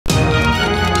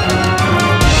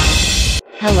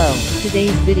Hello, today's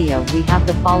video we have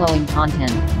the following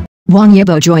content. Wang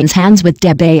Yibo joins hands with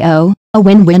Debao, a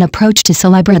win-win approach to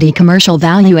celebrity commercial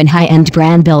value and high-end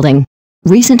brand building.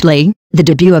 Recently, the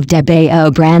debut of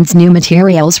Debao brand's new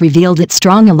materials revealed its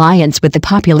strong alliance with the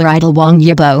popular idol Wang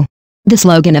Yibo. The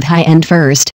slogan of high-end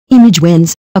first, image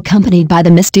wins, accompanied by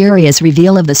the mysterious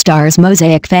reveal of the star's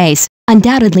mosaic face,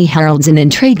 undoubtedly heralds an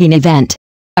intriguing event.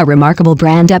 A remarkable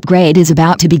brand upgrade is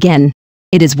about to begin.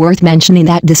 It is worth mentioning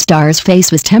that the star's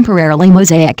face was temporarily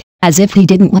mosaic, as if he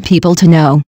didn't want people to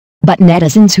know. But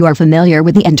netizens who are familiar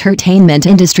with the entertainment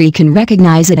industry can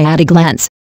recognize it at a glance.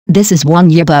 This is Wang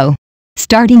Yibo.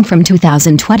 Starting from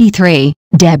 2023,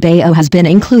 Debao has been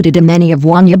included in many of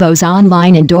Wang Yibo's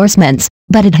online endorsements,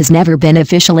 but it has never been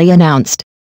officially announced.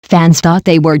 Fans thought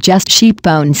they were just sheep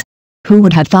bones. Who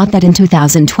would have thought that in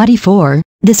 2024,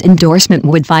 this endorsement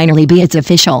would finally be its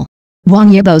official? Wang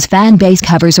Yibo's fan base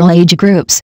covers all age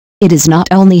groups. It is not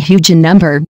only huge in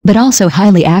number, but also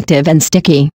highly active and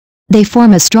sticky. They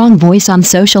form a strong voice on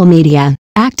social media,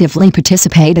 actively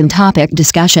participate in topic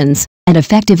discussions, and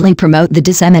effectively promote the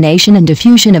dissemination and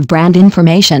diffusion of brand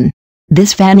information.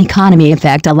 This fan economy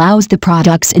effect allows the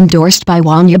products endorsed by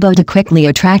Wang Yibo to quickly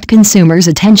attract consumers'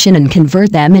 attention and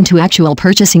convert them into actual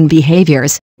purchasing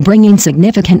behaviors, bringing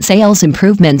significant sales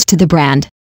improvements to the brand.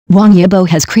 Wang Yibo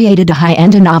has created a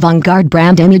high-end and avant-garde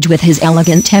brand image with his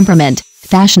elegant temperament,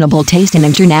 fashionable taste and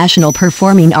international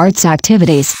performing arts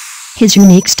activities. His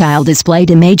unique style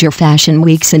displayed in major fashion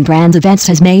weeks and brand events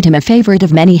has made him a favorite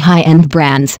of many high-end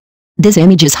brands. This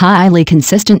image is highly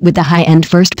consistent with the high-end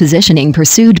first positioning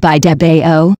pursued by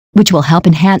Debao, which will help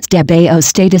enhance Debao's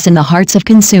status in the hearts of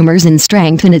consumers and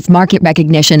strengthen its market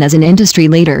recognition as an industry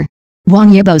leader. Wang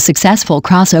Yibo's successful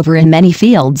crossover in many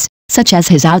fields, such as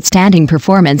his outstanding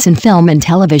performance in film and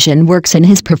television works and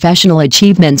his professional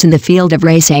achievements in the field of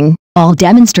racing, all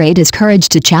demonstrate his courage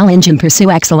to challenge and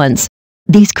pursue excellence.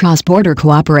 These cross-border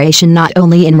cooperation not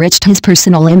only enriched his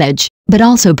personal image, but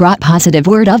also brought positive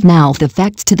word-of-mouth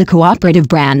effects to the cooperative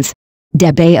brands.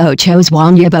 Debao chose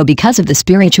Wang Yibo because of the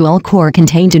spiritual core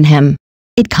contained in him.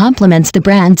 It complements the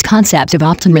brand's concept of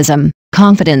optimism,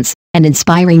 confidence, and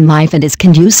inspiring life and is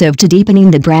conducive to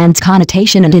deepening the brand's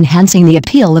connotation and enhancing the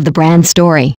appeal of the brand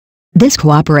story. This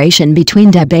cooperation between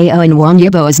Debao and Wang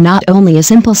Yibo is not only a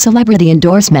simple celebrity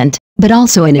endorsement, but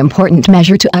also an important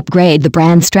measure to upgrade the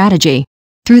brand strategy.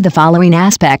 Through the following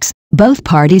aspects, both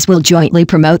parties will jointly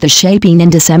promote the shaping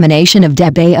and dissemination of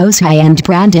Debao's high-end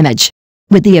brand image.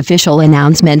 With the official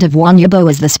announcement of Wang Yibo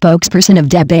as the spokesperson of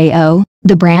Debao,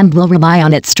 the brand will rely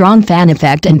on its strong fan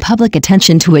effect and public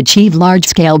attention to achieve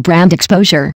large-scale brand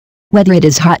exposure. Whether it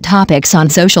is hot topics on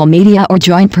social media or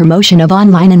joint promotion of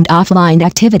online and offline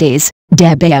activities,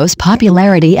 Debao's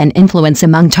popularity and influence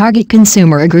among target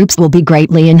consumer groups will be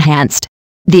greatly enhanced.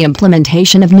 The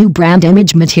implementation of new brand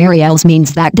image materials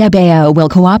means that Debao will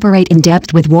cooperate in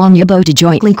depth with Wang Yibo to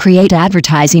jointly create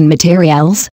advertising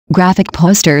materials, graphic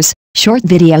posters, short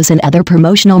videos and other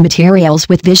promotional materials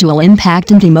with visual impact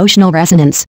and emotional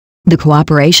resonance. The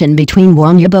cooperation between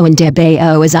Wang Yibo and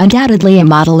Debao is undoubtedly a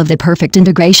model of the perfect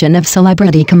integration of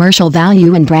celebrity commercial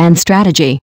value and brand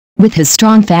strategy. With his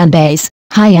strong fan base,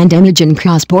 high-end image and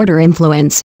cross-border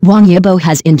influence, Wang Yibo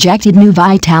has injected new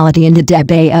vitality into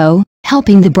Debao,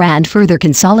 helping the brand further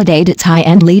consolidate its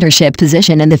high-end leadership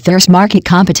position in the fierce market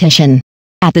competition.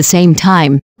 At the same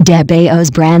time,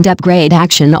 Debao's brand upgrade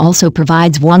action also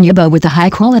provides Wang Yibo with a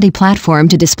high-quality platform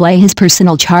to display his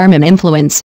personal charm and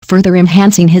influence, further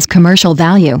enhancing his commercial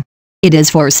value. It is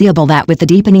foreseeable that with the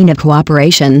deepening of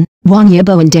cooperation, Wang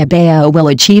Yibo and Debao will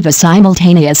achieve a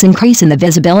simultaneous increase in the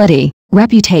visibility,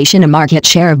 reputation and market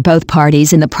share of both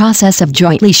parties in the process of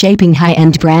jointly shaping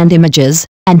high-end brand images,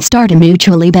 and start a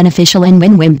mutually beneficial and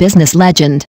win-win business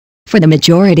legend. For the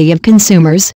majority of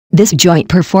consumers, this joint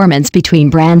performance between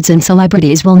brands and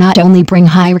celebrities will not only bring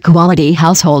higher quality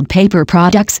household paper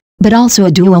products, but also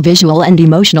a dual visual and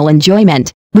emotional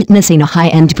enjoyment, witnessing a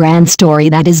high-end brand story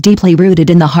that is deeply rooted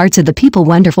in the hearts of the people.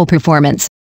 Wonderful performance.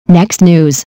 Next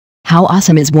news. How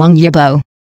awesome is Wang Yibo?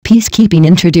 Peacekeeping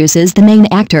introduces the main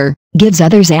actor, gives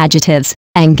others adjectives,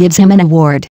 and gives him an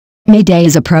award. May Day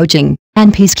is approaching,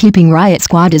 and Peacekeeping Riot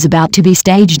Squad is about to be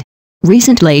staged.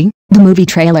 Recently, the movie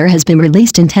trailer has been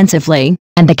released intensively,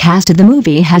 and the cast of the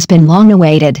movie has been long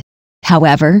awaited.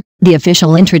 However, the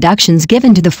official introductions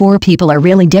given to the four people are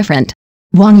really different.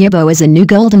 Wang Yibo is a new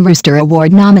Golden Rooster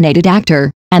Award-nominated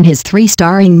actor, and his 3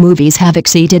 starring movies have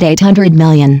exceeded 800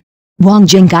 million. Wang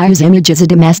Jingai's image as a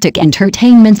domestic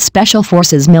entertainment special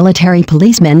forces military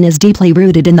policeman is deeply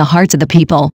rooted in the hearts of the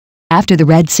people. After the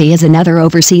Red Sea is another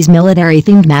overseas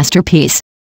military-themed masterpiece.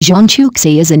 Zhang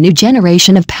Chuxi is a new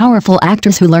generation of powerful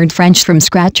actors who learned French from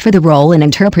scratch for the role and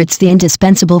interprets the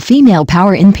indispensable female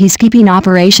power in peacekeeping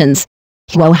operations.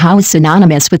 Huo Hao is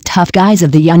synonymous with tough guys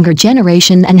of the younger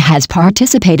generation and has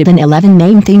participated in 11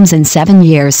 main themes in 7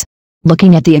 years.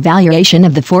 Looking at the evaluation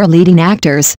of the 4 leading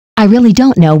actors, I really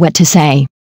don't know what to say.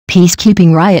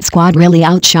 Peacekeeping Riot Squad really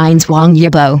outshines Wang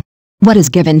Yibo. What is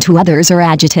given to others are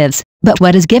adjectives, but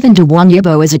what is given to Wang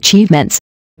Yibo is achievements.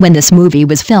 When this movie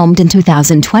was filmed in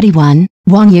 2021,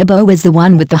 Wang Yibo was the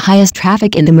one with the highest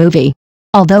traffic in the movie.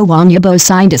 Although Wang Yibo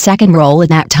signed a second role at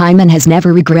that time and has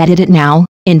never regretted it now,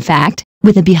 in fact,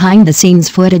 with the behind-the-scenes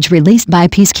footage released by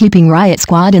Peacekeeping Riot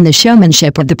Squad and the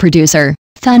showmanship of the producer,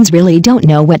 fans really don't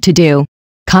know what to do.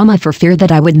 For fear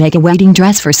that I would make a wedding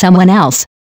dress for someone else.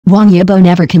 Wang Yibo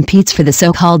never competes for the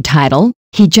so-called title,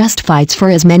 he just fights for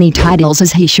as many titles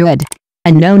as he should.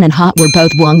 Unknown and Hot were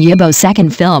both Wang Yibo's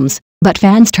second films, but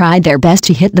fans tried their best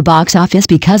to hit the box office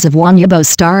because of Wang Yibo's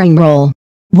starring role.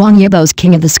 Wang Yibo's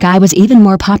King of the Sky was even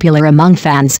more popular among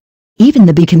fans. Even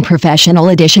the Beacon Professional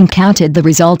Edition counted the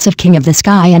results of King of the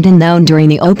Sky and Unknown during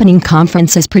the opening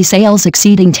conference as pre-sales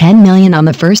exceeding 10 million on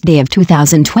the first day of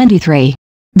 2023.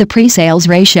 The pre-sales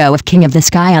ratio of King of the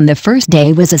Sky on the first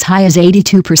day was as high as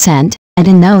 82%, and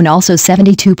Unknown also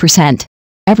 72%.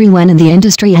 Everyone in the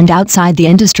industry and outside the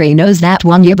industry knows that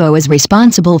Wang Yibo is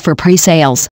responsible for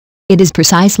pre-sales. It is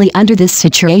precisely under this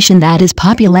situation that his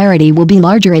popularity will be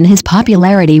larger and his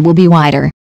popularity will be wider.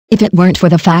 If it weren't for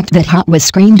the fact that Hot was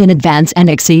screened in advance and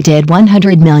exceeded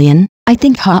 100 million, I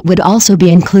think Hot would also be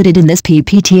included in this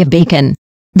PPT of Beacon.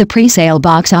 The pre-sale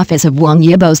box office of Wang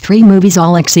Yibo's 3 movies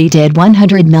all exceeded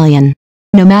 100 million.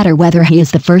 No matter whether he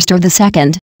is the first or the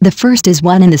second, the first is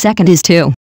 1 and the second is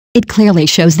 2. It clearly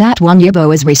shows that Wang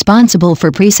Yibo is responsible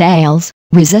for pre-sales,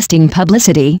 resisting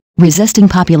publicity, resisting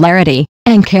popularity,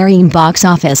 and carrying box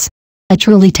office. A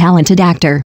truly talented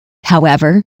actor.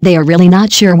 However, they are really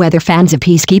not sure whether fans of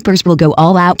Peacekeepers will go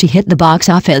all out to hit the box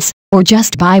office, or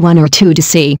just buy 1 or 2 to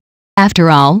see. After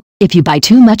all, if you buy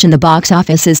too much and the box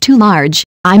office is too large,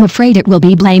 I'm afraid it will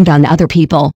be blamed on other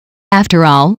people. After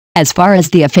all, as far as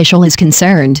the official is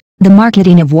concerned, the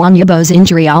marketing of Wang Yibo's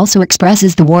injury also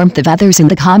expresses the warmth of others in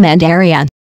the comment area.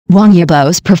 Wang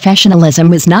Yibo's professionalism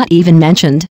was not even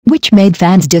mentioned, which made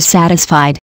fans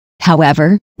dissatisfied.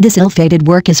 However, this ill-fated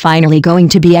work is finally going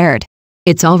to be aired.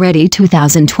 It's already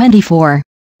 2024.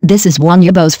 This is Wang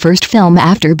Yibo's first film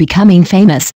after becoming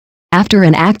famous. After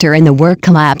an actor in the work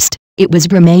collapsed, it was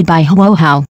remade by Huo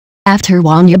Hao. After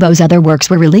Wang Yibo's other works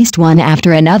were released one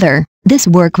after another, this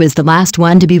work was the last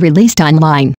one to be released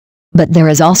online. But there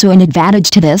is also an advantage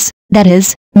to this, that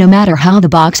is, no matter how the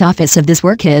box office of this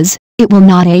work is, it will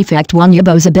not affect Wang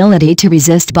Yibo's ability to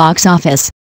resist box office.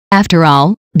 After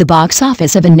all, the box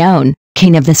office of Unknown,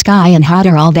 King of the Sky and Hot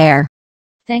are all there.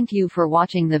 Thank you for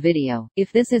watching the video.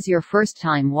 If this is your first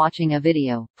time watching a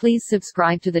video, please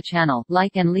subscribe to the channel,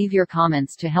 like and leave your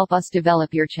comments to help us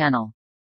develop your channel.